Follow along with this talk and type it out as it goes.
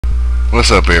What's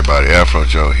up, everybody? Afro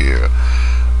Joe here.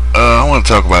 I want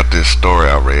to talk about this story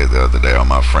I read the other day on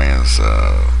my friend's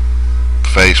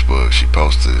Facebook. She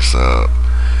posted this up,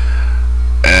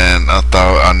 and I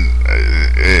thought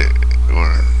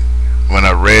when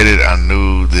I read it, I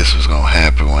knew this was gonna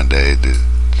happen one day. That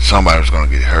somebody was gonna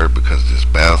get hurt because of this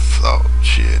bath salt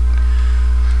shit.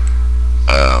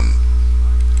 Um,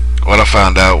 what I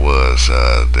found out was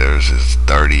there's this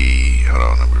 30. Hold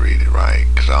on, let me read it right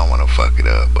because I don't want to fuck it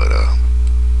up. But uh,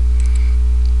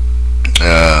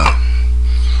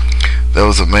 there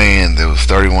was a man that was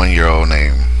 31-year-old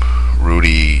named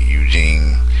Rudy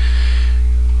Eugene,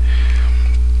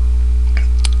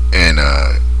 and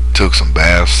took some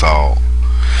bath salt.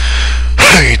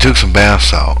 He took some bath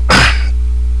salt,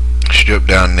 stripped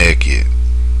down naked,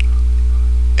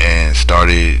 and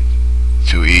started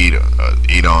to eat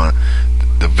on.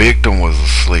 The victim was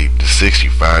asleep. The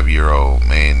 65-year-old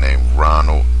man named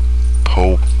Ronald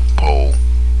Poppo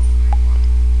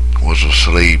was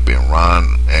asleep, and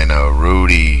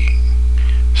Rudy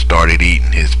started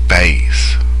eating his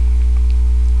face.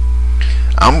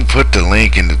 I'm gonna put the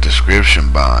link in the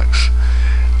description box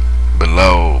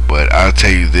below, but I'll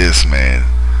tell you this, man.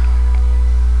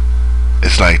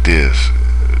 It's like this.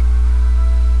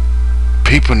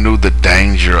 People knew the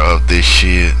danger of this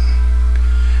shit.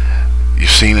 You've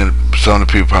seen it. Some of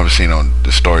the people probably seen on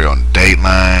the story on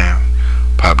Dateline,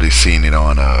 probably seen it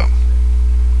on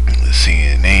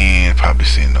CNN, probably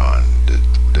seen it on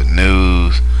the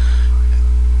news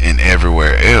and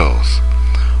everywhere else.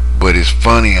 But it's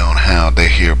funny on how they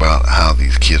hear about how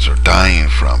these kids are dying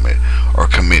from it or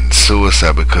committing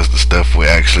suicide because the stuff will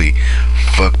actually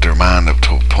fuck their mind up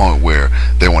to a point where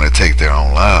they want to take their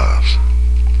own lives.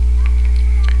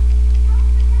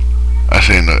 I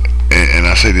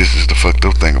say this is the fucked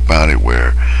up thing about it,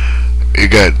 where it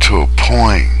got to a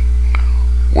point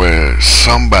where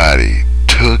somebody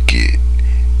took it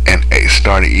and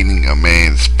started eating a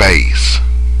man's face.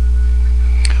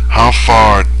 How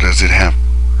far does it have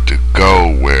to go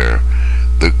where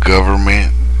the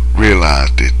government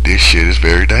realized that this shit is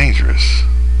very dangerous?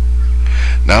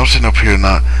 Now I'm sitting up here and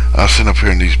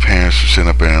these parents are sitting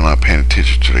up there and not paying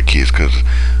attention to their kids because,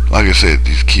 like I said,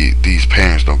 these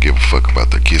parents don't give a fuck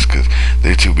about their kids because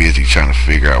they're too busy trying to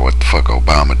figure out what the fuck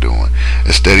Obama doing.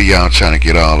 Instead of y'all trying to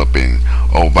get all up in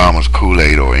Obama's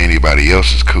Kool-Aid or anybody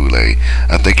else's Kool-Aid,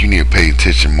 I think you need to pay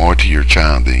attention more to your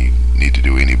child than you need to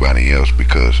do anybody else,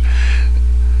 because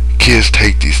kids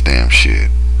take this damn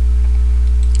shit.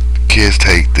 Kids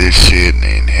take this shit and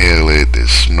inhale it, they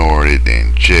snort it, they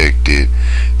inject it,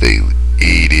 they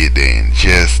eat it, they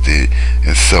ingest it,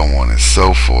 and so on and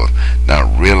so forth, not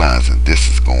realizing this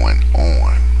is going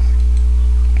on.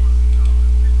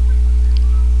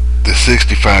 The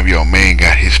 65-year-old man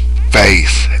got his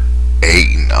face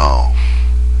eaten off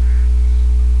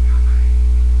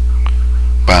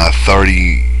by a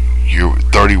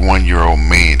 31-year-old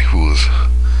man who was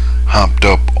humped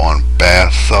up on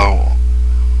bath salt.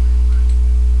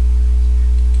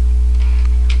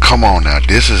 Come on now,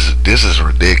 this is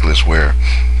ridiculous. Where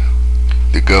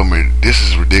the government, this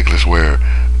is ridiculous. Where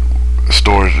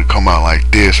stories that come out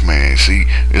like this, man. See,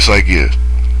 it's like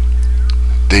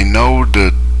they know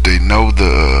the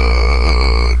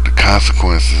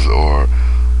consequences or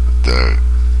the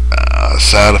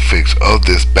side effects of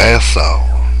this bath salt.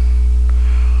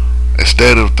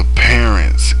 Instead of the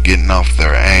parents getting off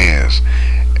their ass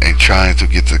and trying to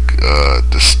get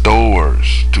the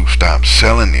stores to stop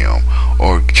selling them,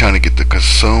 or trying to get the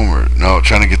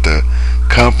trying to get the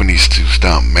companies to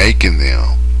stop making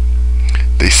them,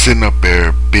 they sitting up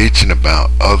there bitching about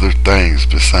other things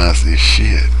besides this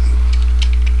shit.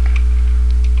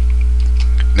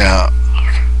 Now,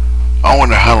 I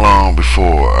wonder how long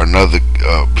before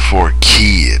before a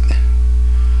kid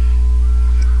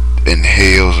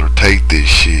inhales or take this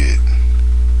shit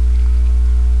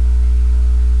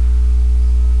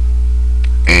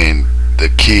and the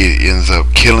kid ends up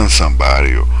killing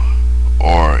somebody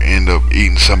or end up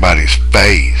eating somebody's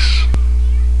face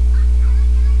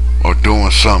or doing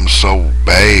something so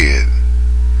bad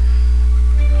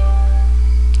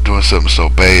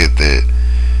that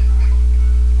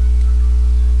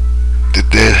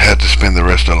they'd have to spend the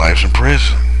rest of their lives in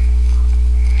prison.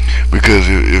 Because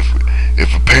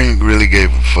if a parent really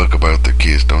gave a fuck about their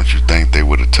kids, don't you think they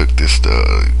would have took this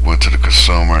went to the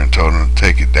consumer and told them to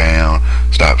take it down,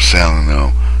 stop selling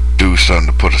them, do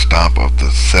something to put a stop of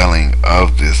the selling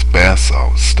of this bath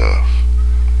salt stuff?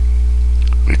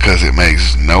 Because it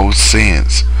makes no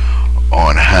sense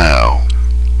on how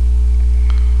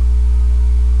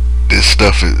this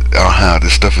stuff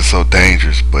is so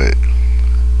dangerous, but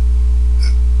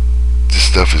this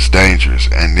stuff is dangerous,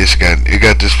 and it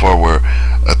got this far where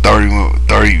a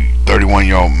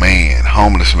 31-year-old man,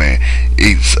 homeless man,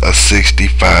 eats a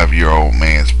 65-year-old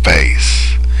man's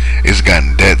face. It's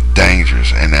gotten that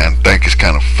dangerous, and I think it's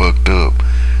kind of fucked up.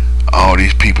 All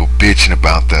these people bitching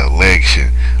about the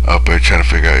election up there trying to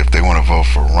figure out if they want to vote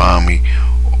for Romney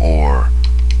or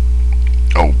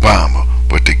Obama,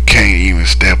 but they can't even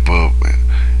step up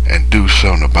and do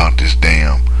something about this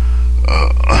damn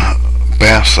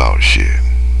bath salt shit.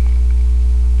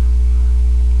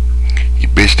 You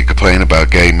bitch to complain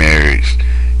about gay marriage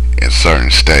in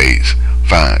certain states.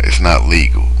 Fine, it's not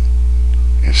legal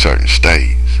in certain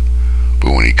states.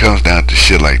 But when it comes down to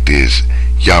shit like this,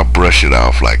 y'all brush it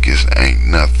off like it ain't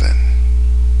nothing.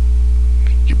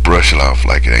 You brush it off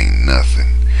like it ain't nothing.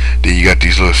 Then you got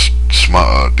these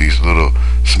little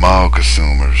small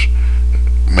consumers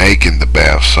making the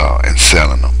bath salt and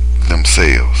selling them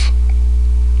themselves.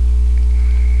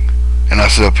 And I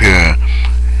sit up here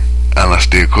and I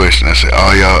still question. I say,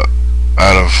 oh, y'all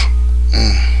out of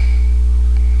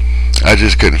I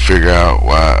just couldn't figure out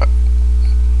why.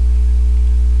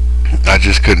 I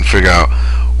just couldn't figure out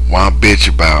why bitch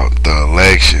about the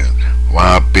election,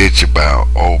 why bitch about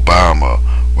Obama,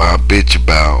 why bitch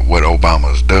about what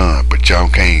Obama's done, but y'all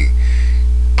can't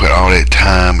put all that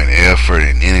time and effort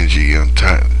and energy and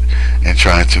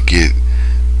trying to get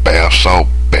bath salt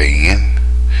banned,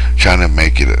 trying to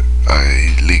make it a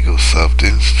illegal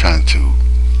substance, trying to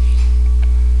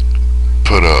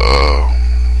put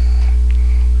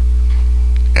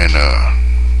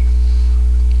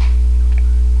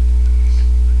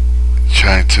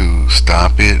trying to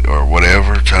stop it or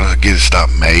whatever, trying to get it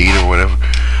stopped made or whatever.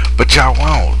 But y'all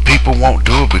won't. People won't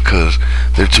do it because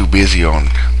they're too busy on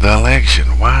the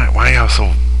election. Why y'all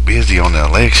so busy on the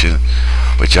election,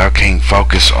 but y'all can't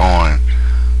focus on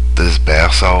this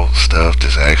bath salt stuff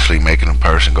that's actually making a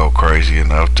person go crazy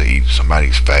enough to eat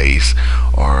somebody's face,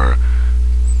 or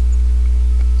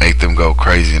make them go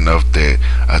crazy enough that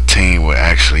a teen would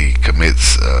actually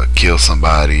kill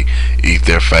somebody, eat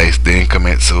their face, then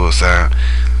commit suicide?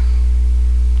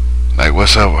 Like,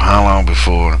 what's up? How long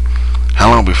before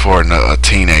a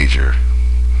teenager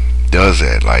does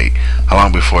that? Like, how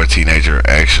long before a teenager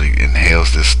actually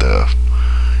inhales this stuff,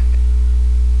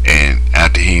 and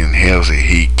after he inhales it,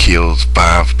 he kills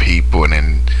 5 people and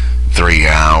in 3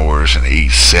 hours and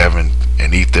eats 7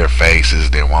 and eat their faces,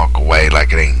 then walk away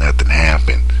like it ain't nothing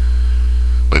happened?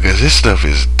 Because this stuff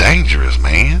is dangerous,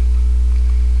 man.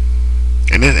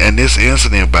 And this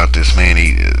incident about this man,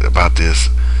 about this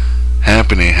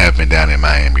happened down in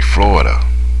Miami, Florida.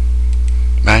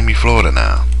 Miami, Florida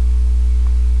now.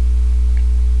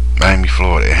 Miami,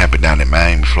 Florida. It happened down in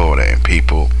Miami, Florida, and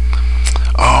people,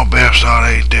 oh, bath salt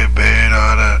ain't that bad.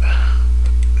 All that.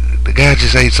 The guy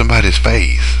just ate somebody's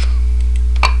face.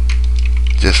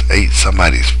 Just ate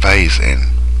somebody's face, and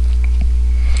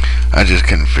I just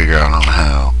couldn't figure out on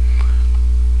how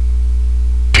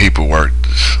people work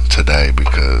today,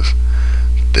 because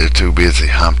they're too busy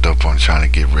humped up on trying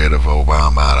to get rid of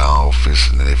Obama out of office,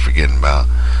 and they're forgetting about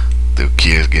the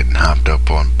kids getting humped up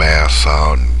on bath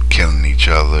salt and killing each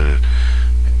other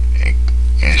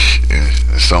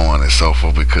and so on and so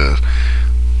forth. Because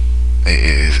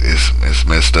it's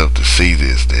messed up to see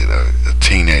this, that a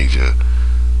teenager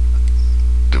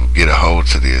to get a hold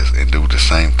to this and do the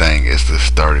same thing as this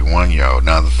 31-year-old.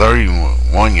 Now the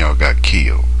 31-year-old got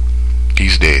killed.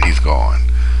 He's dead. He's gone.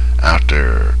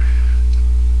 After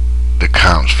the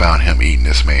cops found him eating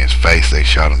this man's face, they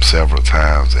shot him several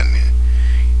times, and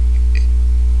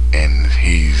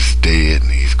he's dead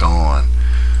and he's gone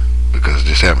because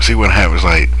this happened. See what happens?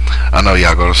 Like, I know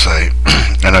y'all gonna say,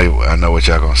 I know what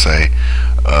y'all gonna say.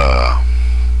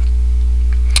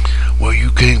 Well,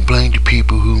 you can't blame the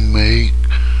people who make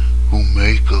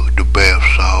the bath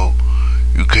salt.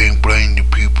 You can't blame the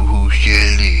people who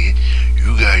sell it.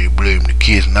 You gotta blame the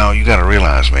kids. No, you gotta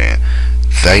realize, man,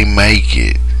 they make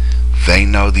it. They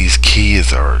know these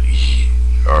kids are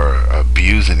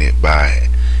abusing it by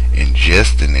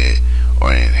ingesting it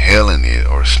or inhaling it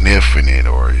or sniffing it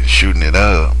or shooting it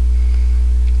up,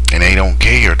 and they don't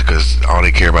care because all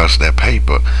they care about is that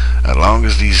paper. As long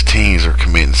as these teens are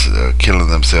killing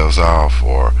themselves off,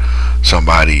 or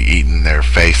somebody eating their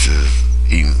faces,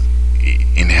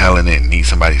 inhaling it and eat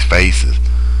somebody's faces,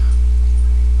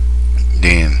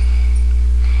 then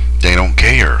they don't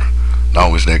care. As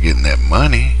long as they're getting that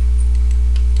money,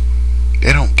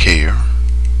 they don't care.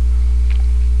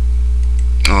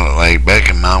 Like back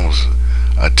when I was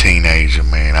a teenager,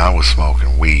 man, I was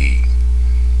smoking weed.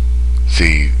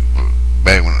 See,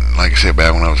 back when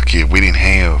I was a kid, we didn't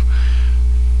have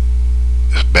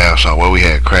this bath salt. Well, we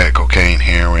had crack, cocaine,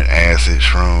 heroin, acid,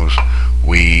 shrooms.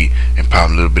 weed, and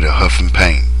probably a little bit of huffing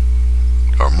paint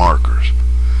or markers.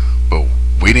 But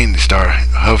we didn't start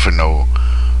huffing no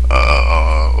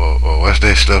what's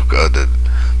that stuff?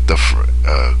 The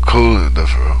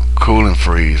cool and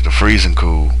freeze, the freeze and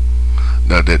cool.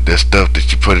 No, that stuff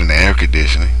that you put in the air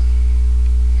conditioning.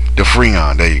 The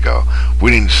Freon, there you go.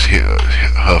 We didn't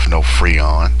huff no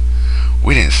Freon.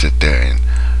 We didn't sit there and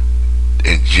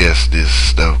ingest this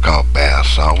stuff called bath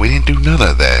salt. We didn't do none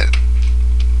of that.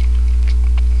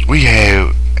 We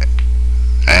had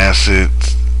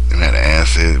acids. We had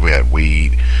acid. We had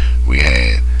weed. We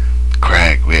had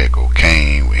crack. We had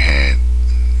cocaine. We had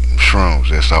shrooms.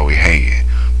 That's all we had.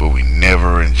 But we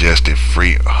never ingested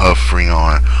huff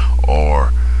Freon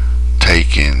or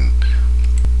taken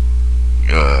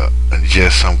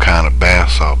ingest some kind of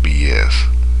bath salt BS.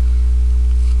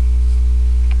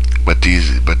 But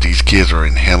these kids are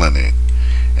inhaling it,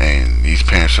 and these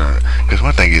parents are. Because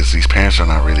one thing is, these parents are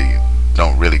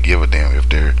don't really give a damn if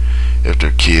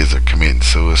their kids are committing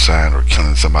suicide or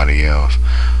killing somebody else.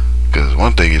 Because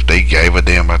one thing, if they gave a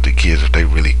damn about the kids, if they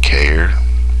really cared,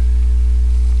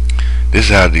 this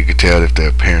is how you can tell if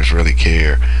their parents really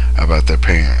care about their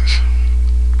parents.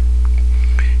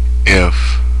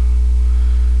 If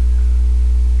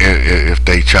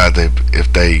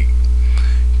they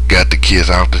got the kids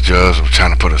off the drugs, or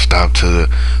trying to put a stop to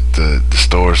the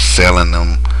stores selling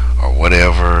them or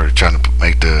whatever, or trying to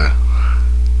make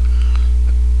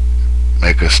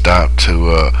a stop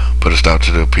to put a stop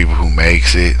to the people who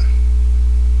makes it.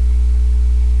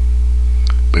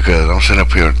 Because I'm sitting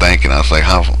up here thinking, I was like,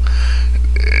 how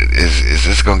is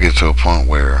this gonna get to a point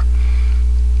where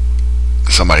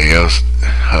somebody else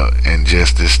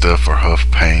ingest this stuff or huff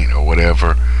paint or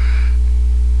whatever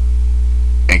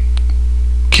and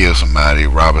kill somebody,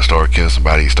 rob a store, kill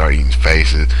somebody, start eating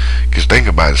faces? Because think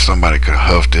about it, somebody could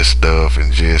huff this stuff,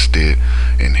 ingest it,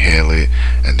 inhale it,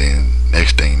 and then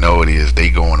next thing you know, it is they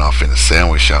going off in a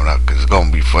sandwich shop. Because it's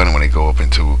gonna be funny when they go up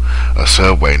into a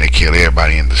Subway and they kill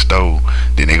everybody in the store.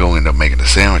 Then they gonna end up making a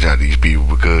sandwich out of these people,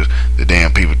 because the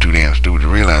damn people too damn stupid to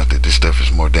realize that this stuff is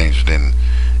more dangerous than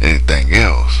anything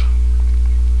else.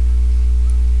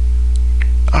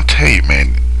 I'll tell you,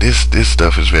 man, this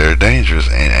stuff is very dangerous,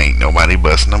 and ain't nobody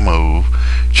busting a move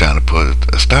trying to put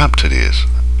a stop to this.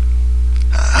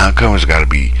 How come it's gotta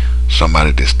be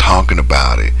somebody that's talking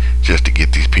about it just to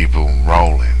get these people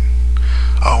rolling?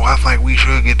 Oh, I think we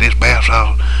should get this bath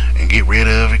salt and get rid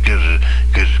of it because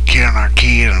it's killing our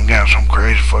kids, and we got some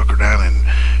crazy fucker down in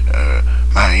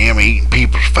Miami eating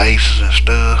people's faces and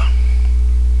stuff.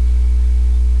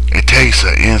 It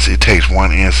takes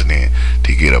one incident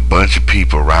to get a bunch of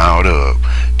people riled up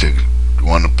to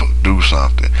want to do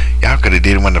something. Y'all could have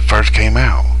did it when it first came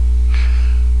out.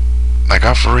 Like,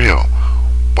 I'm for real.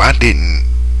 Why didn't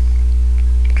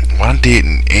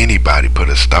anybody put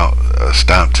a stop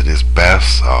to this bath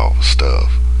salt stuff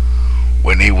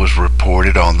when it was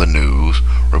reported on the news,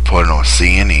 reported on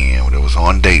CNN, it was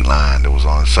on Dateline, it was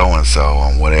on so and so,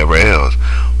 on whatever else?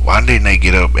 Why didn't they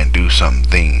get up and do something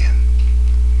then,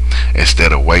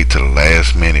 instead of wait to the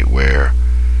last minute where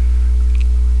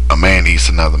a man eats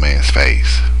another man's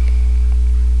face?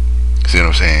 See what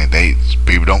I'm saying?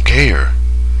 People don't care.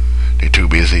 They're too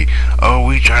busy. Oh,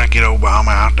 we trying to get Obama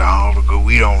out the office because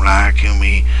we don't like him.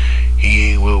 He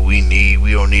ain't what we need.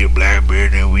 We don't need a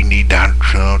blackbeard, and we need Donald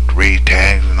Trump to raise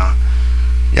taxes and all.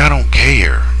 Y'all don't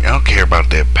care. Y'all don't care about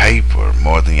that paper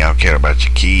more than y'all care about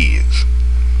your kids.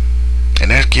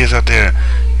 And there's kids out there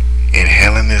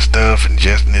inhaling this stuff,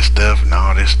 ingesting this stuff, and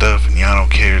all this stuff, and y'all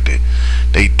don't care that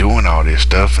they doing all this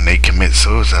stuff, and they commit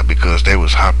suicide because they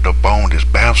was hopped up on this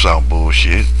bath salt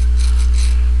bullshit.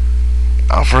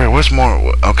 Oh, for real, what's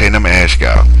more? Okay, let me ask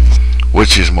y'all,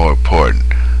 which is more important?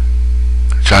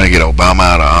 Trying to get Obama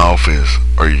out of office,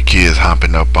 or your kids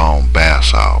hopping up on bath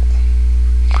salt?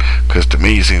 Because to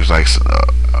me, it seems like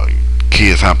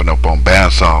kids hopping up on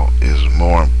bath salt is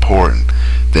more important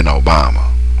than Obama.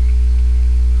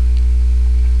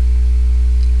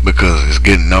 Because it's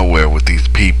getting nowhere with these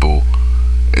people.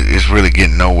 It's really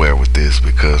getting nowhere with this,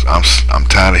 because I'm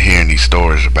tired of hearing these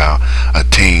stories about a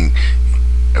teen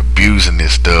abusing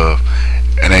this stuff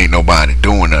and ain't nobody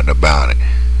doing nothing about it.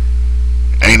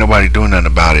 Ain't nobody doing nothing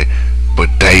about it but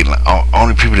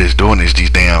only people that's doing it is these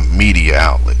damn media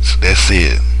outlets. That's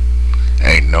it.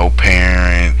 Ain't no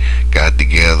parent got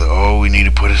together. Oh, we need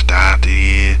to put a stop to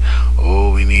this.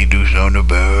 Oh, we need to do something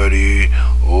about it.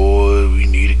 Oh, we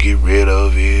need to get rid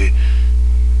of it.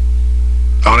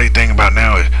 All they think about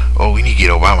now is, oh, we need to get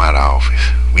Obama out of office.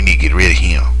 We need to get rid of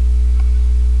him.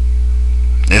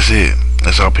 That's it.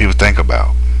 That's all people think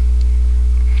about.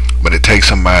 But it takes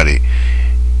somebody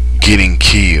getting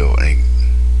killed and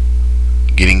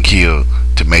getting killed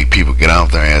to make people get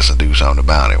off their ass and do something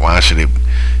about it? Why should it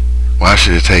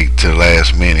take to the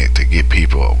last minute to get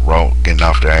people getting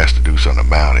off their ass to do something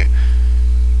about it?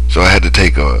 So I had to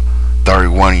take a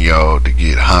 31-year-old to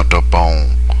get hopped up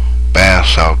on bath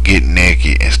salt, get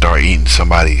naked, and start eating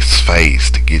somebody's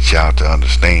face to get y'all to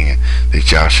understand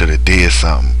that y'all should have did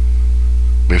something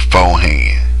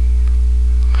beforehand.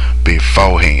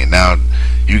 Now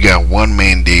you got one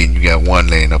man dead and you got one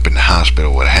laying up in the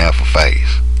hospital with half a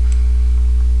face.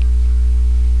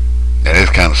 Now that's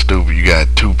kind of stupid. You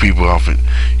got two people off it.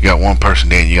 You got one person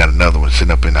dead and you got another one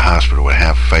sitting up in the hospital with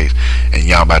half a face, and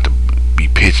y'all about to be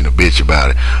pitching a bitch about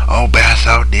it. Oh, bath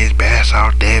salt this, bath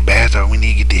salt that, bath salt. We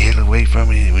need to get the hell away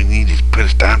from it. We need to put a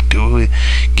stop to it,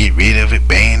 get rid of it,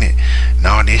 ban it, and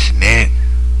all this and that.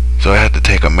 So I have to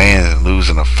take a man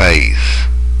losing a face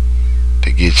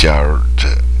to get y'all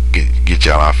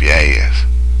off your ass.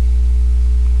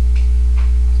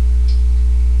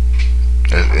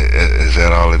 Is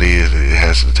that all it is? It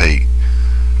has to take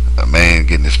a man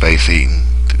getting his face eaten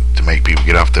to make people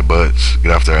get off their butts,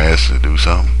 get off their ass to do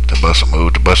something, to bust a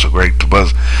move, to bust a grape,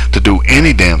 to do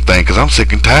any damn thing. Cause I'm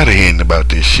sick and tired of hearing about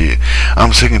this shit.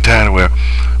 I'm sick and tired of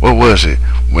what was it?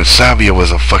 When salvia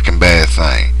was a fucking bad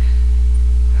thing.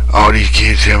 All these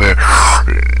kids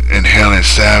inhaling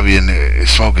salvia and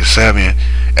smoking salvia,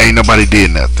 ain't nobody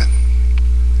did nothing.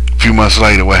 A few months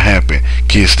later, what happened?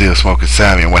 Kids still smoking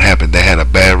salvia, and what happened? They had a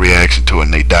bad reaction to it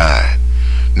and they died.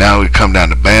 Now we come down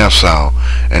to bath salt,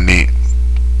 and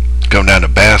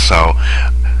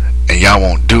y'all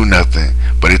won't do nothing.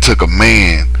 But it took a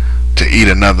man to eat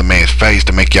another man's face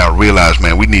to make y'all realize,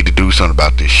 man, we need to do something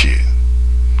about this shit.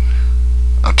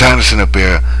 I'm tired of sitting up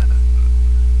there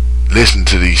listening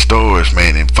to these stories,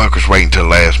 man, and fuckers waiting till the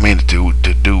last minute to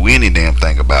do any damn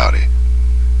thing about it.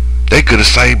 They could have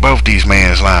saved both these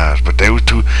men's lives, but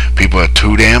people are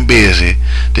too damn busy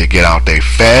to get out their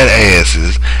fat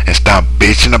asses and stop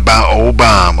bitching about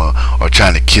Obama or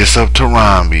trying to kiss up to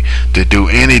Romney to do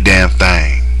any damn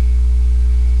thing.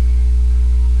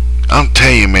 I'm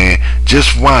telling you, man,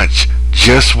 just watch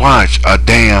a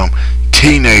damn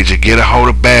teenager get a hold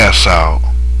of bath salt.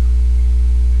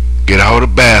 Get a hold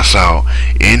of bath salt,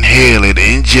 inhale it,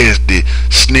 ingest it,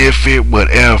 sniff it,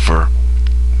 whatever,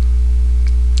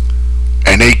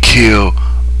 and they kill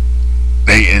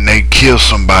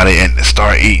somebody and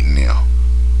start eating them,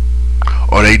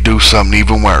 or they do something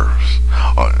even worse.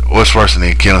 Or what's worse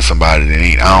than killing somebody than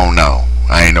eating? I don't know.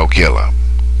 I ain't no killer,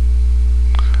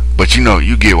 but you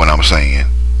get what I'm saying.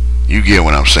 You get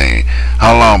what I'm saying.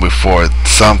 How long before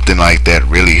something like that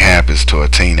really happens to a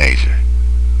teenager?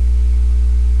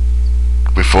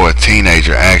 Before a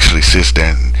teenager actually sits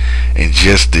there and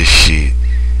ingests this shit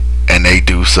and they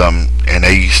do something and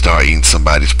they start eating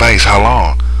somebody's face? How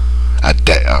long? A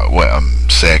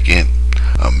second,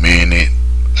 a minute,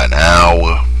 an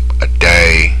hour, a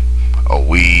day, a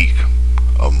week,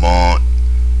 a month,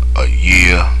 a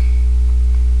year?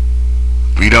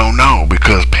 We don't know,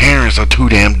 because parents are too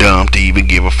damn dumb to even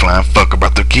give a flying fuck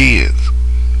about their kids.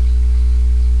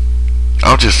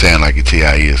 I'm just saying like it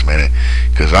is, man,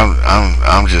 because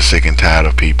I'm just sick and tired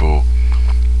of people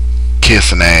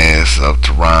kissing ass up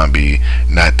to Romney,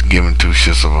 not giving two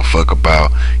shits of a fuck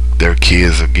about their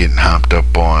kids are getting hopped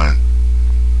up on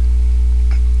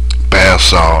bath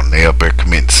salt and they up there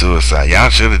committing suicide.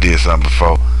 Y'all should have did something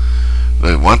before.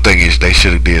 But one thing is, they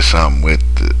should have did something with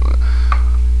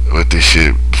this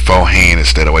shit beforehand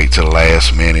instead of wait till the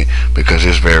last minute, because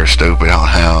it's very stupid on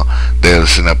how they're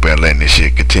sitting up there letting this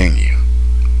shit continue.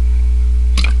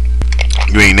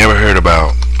 You ain't never heard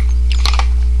about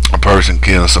a person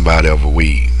killing somebody over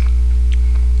weed.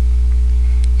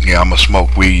 Yeah, I'ma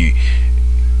smoke weed,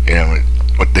 and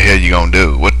what the hell you gonna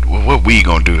do? What weed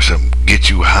gonna do? Something get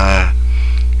you high,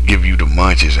 give you the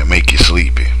munchies, and make you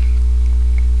sleepy.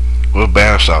 What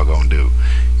bath salt gonna do?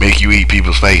 Make you eat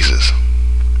people's faces.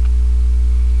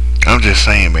 I'm just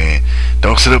saying, man,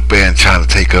 don't sit up there and try to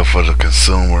take up for the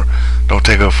consumer. Don't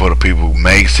take up for the people who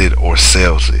makes it or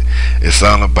sells it. It's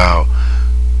all about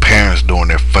parents doing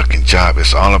their fucking job.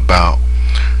 It's all about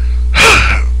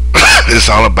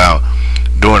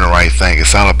doing the right thing.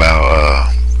 It's all about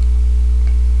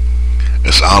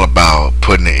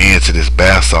putting an end to this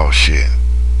bath salt shit,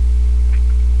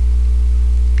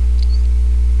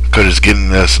 because it's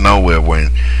getting us nowhere when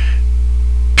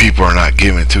people are not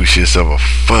giving two shits of a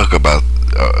fuck about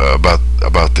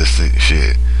this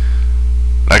shit.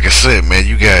 Like I said, man,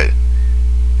 you got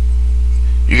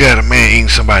a man eating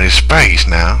somebody's face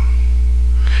now.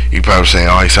 You probably saying,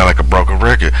 oh, he sound like a broken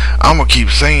record. I'm gonna keep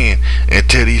saying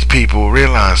until these people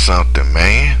realize something,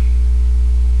 man.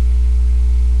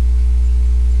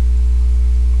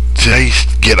 till they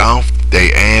get off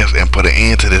their ass and put an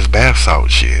end to this bath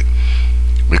salt shit.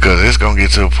 Because it's gonna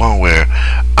get to a point where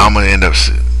I'm gonna end up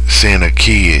seeing a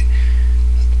kid.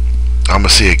 I'm gonna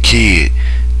see a kid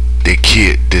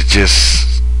that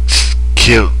just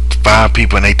killed 5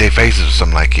 people and ate their faces or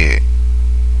something like that.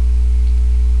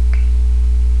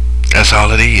 That's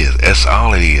all it is. That's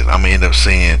all it is. I'm gonna end up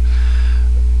seeing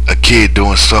a kid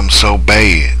doing something so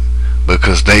bad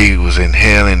because they was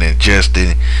inhaling and just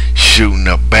shooting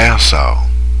up bath salt.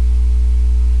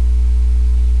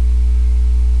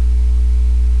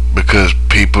 Because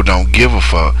people don't give a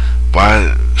fuck.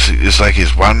 Why? It's like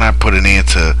why not put an end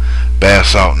to bath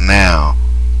salt now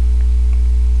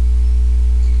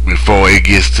before it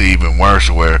gets to even worse,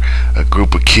 where a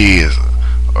group of kids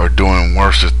are doing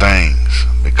worse things?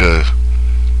 Because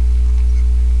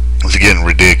it's getting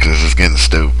ridiculous. It's getting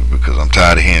stupid. Because I'm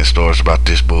tired of hearing stories about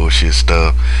this bullshit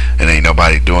stuff, and ain't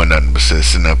nobody doing nothing but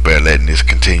sitting up there letting this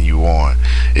continue on.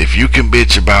 If you can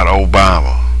bitch about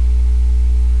Obama,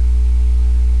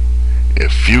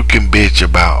 if you can bitch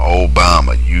about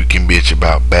Obama, you can bitch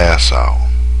about bath salt.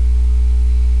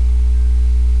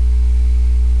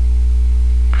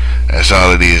 That's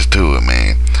all it is to it,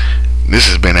 man. This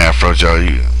has been Afro Joe.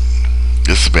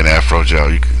 This has been Afro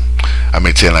Joe. I've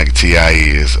been telling like T.I.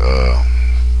 is.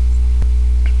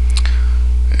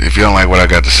 If you don't like what I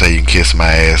got to say, you can kiss my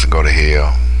ass and go to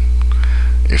hell.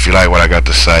 If you like what I got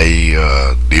to say,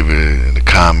 leave it in the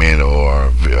comment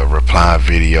or a reply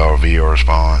video or video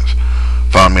response.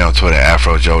 Follow me on Twitter,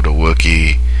 Afro Joe the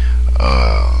Wookie.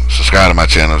 Subscribe to my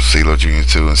channel, CeeLo Jr.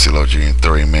 2 and CeeLo Jr.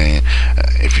 3, man.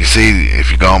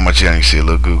 If you go on my channel, you see a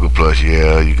little Google Plus.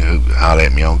 Yeah, you can holler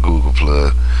at me on Google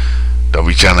Plus. Don't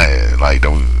be trying to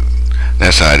don't.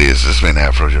 That's how it is. It's been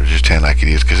Afro Joe. Just telling like it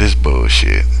is, cause it's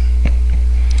bullshit.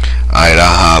 Alright,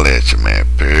 I'll holler at you, man.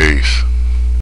 Peace.